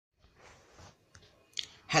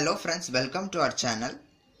Hello friends, welcome to our channel.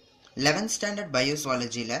 11th standard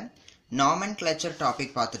BIO-ZOOLOGY nomenclature topic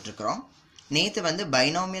பார்த்துட்டு நேத்து வந்து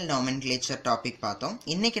binomial nomenclature topic பார்த்தோம்.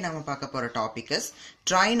 இன்னைக்கு நாம பார்க்க போற topic is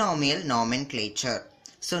trinomial nomenclature.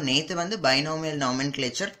 So நேத்து வந்து binomial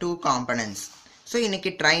nomenclature 2 components. So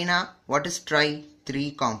இன்னைக்கு trina, what is tri? 3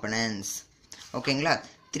 components. ஓகேங்களா?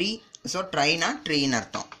 3 so trina tree ன்னு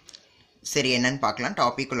அர்த்தம். சரி என்னன்னு பார்க்கலாம்,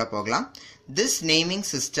 டாபிக் உள்ள போகலாம். This naming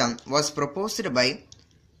system was proposed by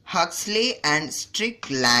Huxley and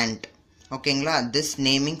Strickland. Okay, this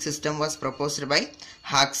naming system was proposed by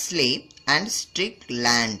Huxley and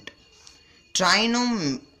Strickland.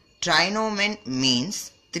 Trinomen means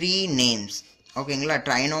 3 names. Okay,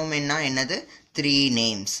 trinomen na enadhu 3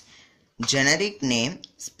 names. Generic name,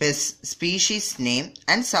 species name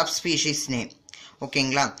and subspecies name. Okay,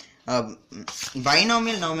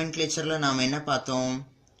 binomial nomenclature la naam enna paathom?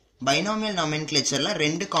 Binomial nomenclature la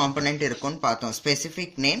rendu component irukon paathom, specific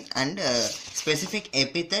name and specific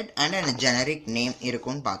epithet and a generic name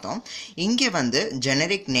irukon paathom. Inge vandu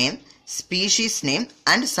generic name, species name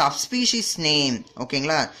and subspecies name. Okay,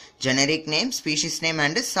 generic name, species name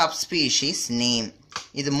and subspecies name.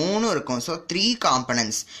 இது மூணு இருக்கும். So 3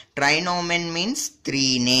 components. Trinomen means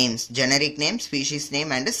 3 names. Generic name, species name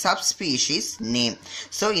and subspecies name.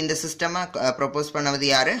 So இந்த system propose பண்ணவது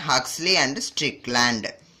யாரு? Huxley and Strickland.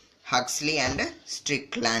 Huxley and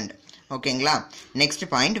Strickland. Okay, next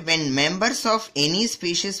point, when members of any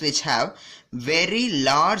species which have very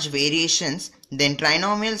large variations, then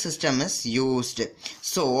trinomial system is used.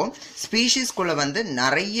 So species kulla vandu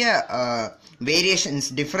nariya variations,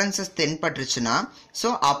 differences தென்பட்டுச்சுனா so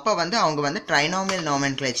அப்ப வந்து அவங்க வந்து trinomial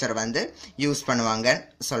nomenclature வந்து use பண்ணுவாங்க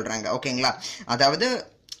சொல்றாங்க. ஓகேங்களா? அதாவது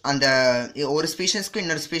அந்த ஒரு ஸ்பீஷிஸ்க்கு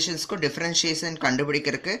இன்னொரு ஸ்பீஷிஸ்க்கு டிஃபரன்ஷியேஷன்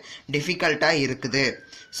கண்டுபிடிக்கிறதுக்கு டிஃபிகல்ட்டா இருக்குது.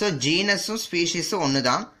 ஸோ ஜீனஸும் ஸ்பீஷிஸும் ஒன்று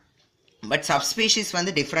தான், பட் சப்ஸ்பீஷிஸ்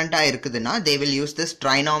வந்து டிஃப்ரெண்டா இருக்குதுன்னா they will use this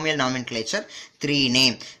trinomial nomenclature 3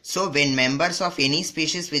 name. So when members of any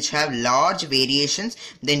species which have large variations,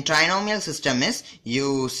 then trinomial system is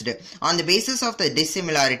used. On the basis of the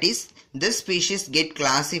dissimilarities, this species get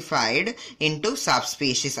classified into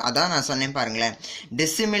subspecies. அதான் நான் சொன்னேன் பாருங்களேன்,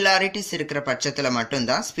 dissimilarities இருக்கிற பட்சத்துல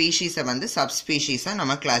மட்டும்தான் ஸ்பீஷீஸை வந்து சப்ஸ்பீஷீஸா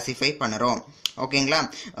நம்ம classify பண்ணுறோம். ஓகேங்களா?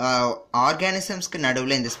 ஆர்கானிசம்ஸ்க்கு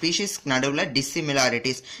நடுவில், இந்த ஸ்பீஷீஸ்க்கு நடுவில்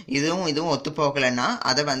டிஸ்சிமிலாரிட்டிஸ் இதுவும் ஒத்து போகலைன்னா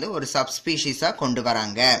அதை வந்து ஒரு சப்ஸ்பீஷீஸா கொண்டு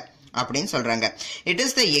வராங்க அப்படின்னு சொல்றாங்க. It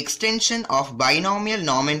is the extension of binomial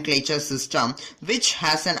nomenclature system which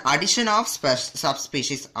has an addition of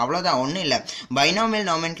subspecies. அவ்வளவுதான், ஒன்றும் இல்லை. binomial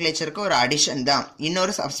nomenclatureக்கு ஒரு அடிஷன் தான்,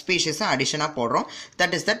 இன்னொரு சப்ஸ்பீஷீஸை அடிஷனா போடுறோம்.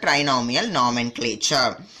 That is the trinomial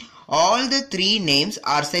nomenclature. All the 3 names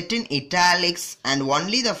are set in italics and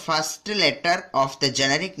only the first letter of the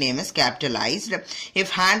generic name is capitalized.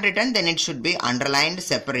 If handwritten, then it should be underlined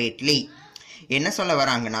separately. என்ன சொல்ல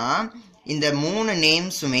வராங்கன்னா, இந்த 3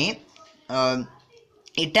 நேம்ஸுமே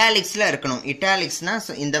இட்டாலிக்ஸ்ல இருக்கணும். இட்டாலிக்ஸ்னா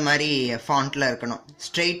இந்த மாதிரி ஃபாண்ட்ல இருக்கணும்,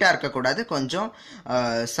 ஸ்ட்ரெயிட்டா இருக்கக்கூடாது, கொஞ்சம்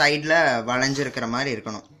சைட்ல வளைஞ்சிருக்கிற மாதிரி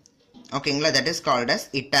இருக்கணும். ஓகேங்களா? That is called as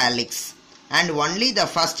italics. And only the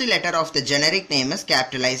first letter of the generic name is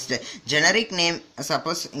capitalized. Generic name,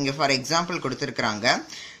 suppose இங்க for example கொடுத்திருக்கிறாங்க,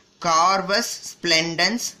 Corvus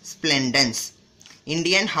splendens splendens,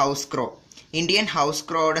 Indian house crow. Indian house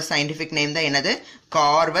crow ஓட scientific name தான் என்னது?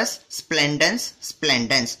 Corvus splendens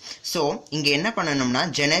splendens. So இங்க என்ன பண்ணணும்னா,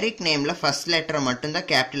 generic nameல first letter மட்டும்தான்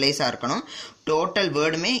capitalize இருக்கணும், total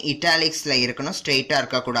wordமே italicsல இருக்கணும், ஸ்ட்ரெயிட்டா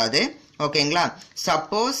இருக்கக்கூடாது. ஓகேங்களா?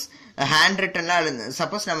 சப்போஸ் ஹேண்ட் ரிட்டன்ல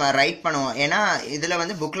சப்போஸ் நம்ம ரைட் பண்ணுவோம், ஏன்னா இதுல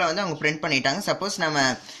வந்து புக்ல வந்து அவங்க பிரிண்ட் பண்ணிட்டாங்க. சப்போஸ் நம்ம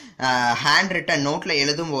ஹேண்ட் ரிட்டன் நோட்ல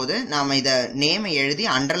எழுதும் போது நாம இத நேம் எழுதி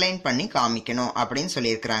அண்டர்லைன் பண்ணி காமிக்கணும் அப்படின்னு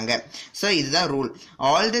சொல்லியிருக்கிறாங்க. ஸோ இதுதான் rule.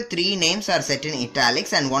 All the 3 names R set in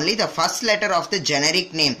italics and only the first letter of the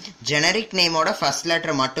generic name, generic நேமோட first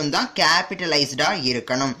letter மட்டும் தான் கேபிட்டலைஸ்டா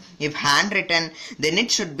இருக்கணும். If hand return then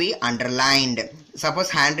it should be underlined.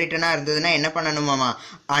 Suppose hand ரிட்டனா இருந்ததுன்னா என்ன பண்ணணுமாமா?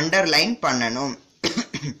 Underline பண்ணணும்.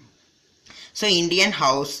 So Indian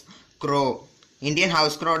house crow, Indian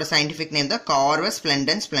house crow oda scientific name the Corvus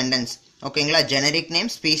splendens splendens. ஓகேங்களா? generic name,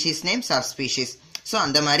 species name, subspecies. So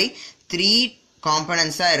அந்த மாதிரி 3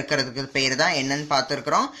 காம்பனன்ட்ஸா இருக்கிறதுக்கு பேர் தான் என்னன்னு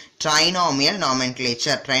பார்த்திருக்கிறோம், trinomial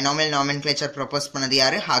nomenclature. trinomial nomenclature propose பண்ணது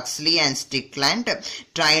யாரு? Huxley and Strickland.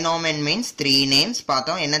 Trinomen means 3 names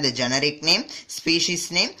பார்த்தோம். என்னது? generic name, species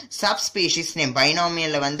name, subspecies name.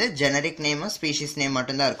 binomialல வந்து generic name species name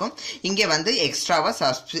மட்டும் தான் இருக்கும். இங்க வந்து எக்ஸ்ட்ராவா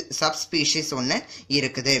subspecies ஒன்னு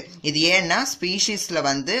இருக்குது. இது ஏன்னா ஸ்பீஷீஸ்ல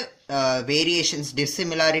வந்து வேரியேஷன்ஸ்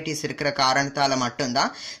டிஸ்சிமிலாரிட்டிஸ் இருக்கிற காரணத்தால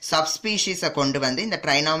மட்டும்தான் சப்ஸ்பீஷீஸை கொண்டு வந்து இந்த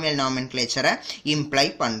ட்ரைனாமியல் நாமென்க்ளேச்சரை இம்ப்ளை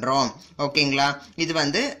பண்றோம். ஓகேங்களா, இது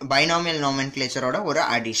வந்து பைனாமியல் நாமென்க்ளேச்சரோட ஒரு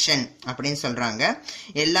அடிஷன் அப்படின்னு சொல்றாங்க.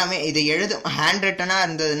 எல்லாமே இது ஹேண்ட் ரிட்டனா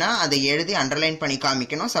இருந்ததுன்னா அதை எழுதி அண்டர்லைன் பண்ணி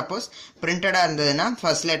காமிக்கணும். சப்போஸ் பிரிண்டடா இருந்ததுன்னா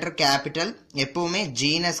ஃபர்ஸ்ட் லெட்டர் கேபிட்டல், எப்பவுமே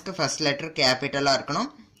ஜீனஸ்க்கு ஃபர்ஸ்ட் லெட்டர் கேபிட்டலா இருக்கணும்,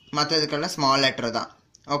 மற்றதுக்கெல்லாம் ஸ்மால் லெட்டர் தான்.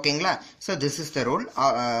 ஓகேங்களா, so this is the rule.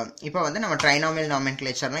 இப்போ வந்து நம்ம ட்ரைனாமியல்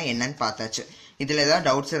நாமென்க்ளேச்சர்னா என்னன்னு பார்த்தாச்சு. இதில் ஏதாவது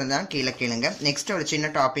டவுட்ஸ் இருந்தால் கீழே கேளுங்க. நெக்ஸ்ட் ஒரு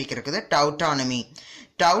சின்ன டாபிக் இருக்குது, டவுட்டானமி.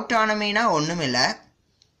 டவுட்டானமினா ஒன்றும் இல்லை,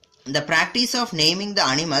 the practice of naming the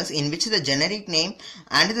animals in which the generic name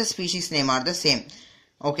and the species name are the same.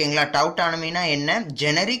 ஓகேங்களா, டவுட்டானமினா என்ன,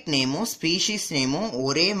 ஜெனரிக் நேமும் ஸ்பீஷீஸ் நேமும்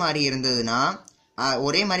ஒரே மாதிரி இருந்ததுன்னா,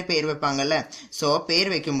 ஒரே மாதிரி பேர் வைப்பாங்கல்ல, ஸோ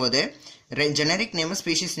பேர் வைக்கும்போது ஜெனரிக் நேமும்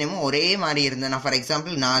ஸ்பீஷீஸ் நேமும் ஒரே மாதிரி இருந்ததுன்னா, for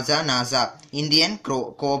example NASA, Indian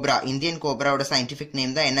cobra, Indian கோப்ராவோட scientific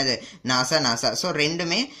name தான் என்னது, நாசா. ஸோ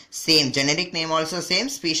ரெண்டுமே same, generic name also same,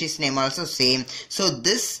 species name also same. So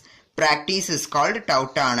this practice is called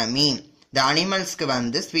tautonymy. The animalsக்கு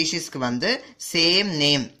வந்து ஸ்பீஷீஸ்க்கு வந்து same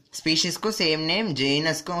name, ஸ்பீஷீஸ்க்கும் same name,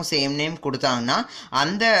 ஜீனஸ்க்கும் same name கொடுத்தாங்கன்னா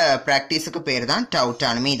அந்த பிராக்டிஸுக்கு பேர் தான்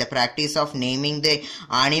tautonymy. The practice of naming the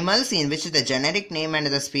animals in which the generic name and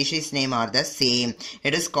the species name are the same,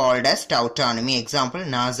 it is called as tautonymy. Example,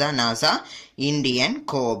 NASA, Indian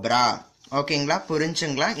cobra. ஓகேங்களா,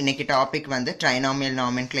 புரிஞ்சுங்களா? இன்னைக்கு topic வந்து trinomial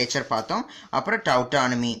nomenclature பார்த்தோம், அப்புறம்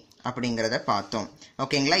டவுட்டானமி அப்படிங்கிறத பார்த்தோம்.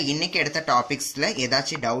 ஓகேங்களா, இன்னைக்கு எடுத்த டாபிக்ஸ்ல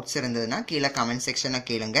ஏதாச்சும் டவுட்ஸ் இருந்ததுன்னா கீழே கமெண்ட் செக்ஷன்ல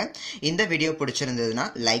கேளுங்க. இந்த வீடியோ பிடிச்சிருந்ததுன்னா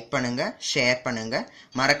லைக் பண்ணுங்க, ஷேர் பண்ணுங்க,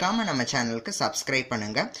 மறக்காம நம்ம சேனலுக்கு சப்ஸ்கிரைப்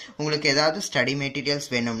பண்ணுங்க. உங்களுக்கு ஏதாவது ஸ்டடி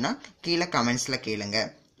மெட்டீரியல்ஸ் வேணும்னா கீழே கமெண்ட்ஸ்ல கேளுங்க.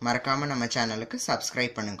 மறக்காம நம்ம சேனலுக்கு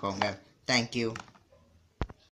சப்ஸ்கிரைப் பண்ணிக்கோங்க. தேங்க்யூ.